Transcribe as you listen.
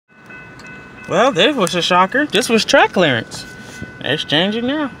Well, this was a shocker. This was track clearance. It's changing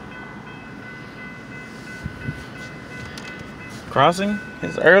now. Crossing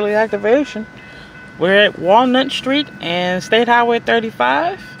his early activation. We're at Walnut Street and State Highway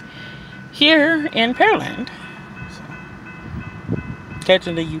 35 here in Pearland. So,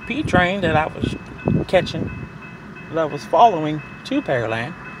 catching the UP train that I was catching, that I was following to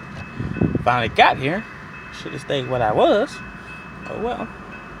Pearland. Finally got here. Should have stayed what I was. Oh well.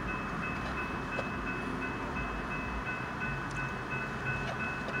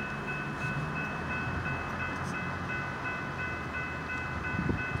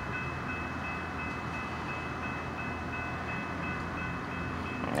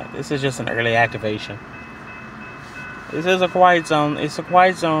 This is just an early activation. This is a quiet zone. It's a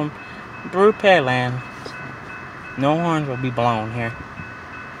quiet zone through Pearland. No horns will be blown here.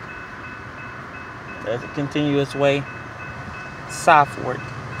 As it continues its way southward.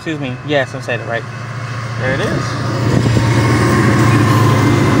 Excuse me. Yes, I said it right. There it is.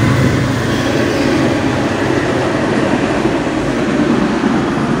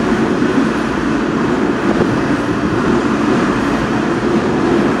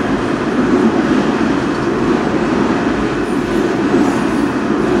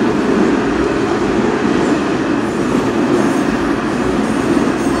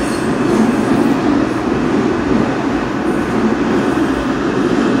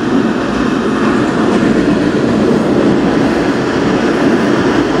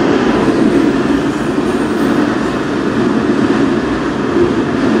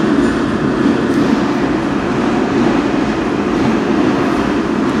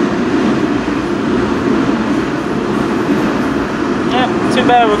 Too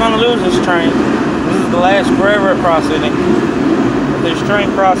bad we're gonna lose this train. This is the last railroad crossing. If this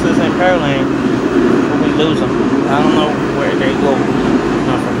train crosses in Pearland, we lose them. I don't know where they go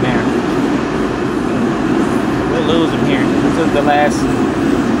from there. We'll lose them here. This is the last.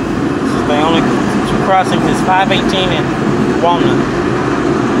 This is the only two crossings. Is 518 and Walnut.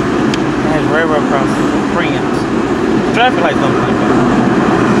 It has railroad crossing preempts. Traffic lights don't like that.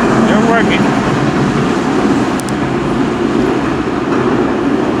 They're working.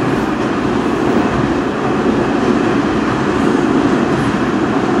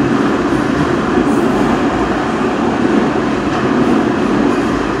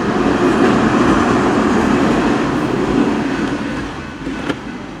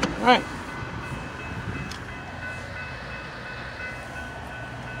 Right.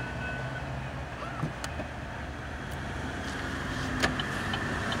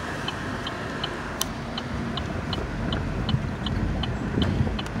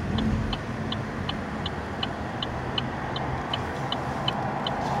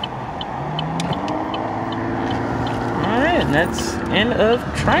 Alright, and that's end of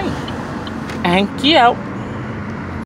train. Thank you out.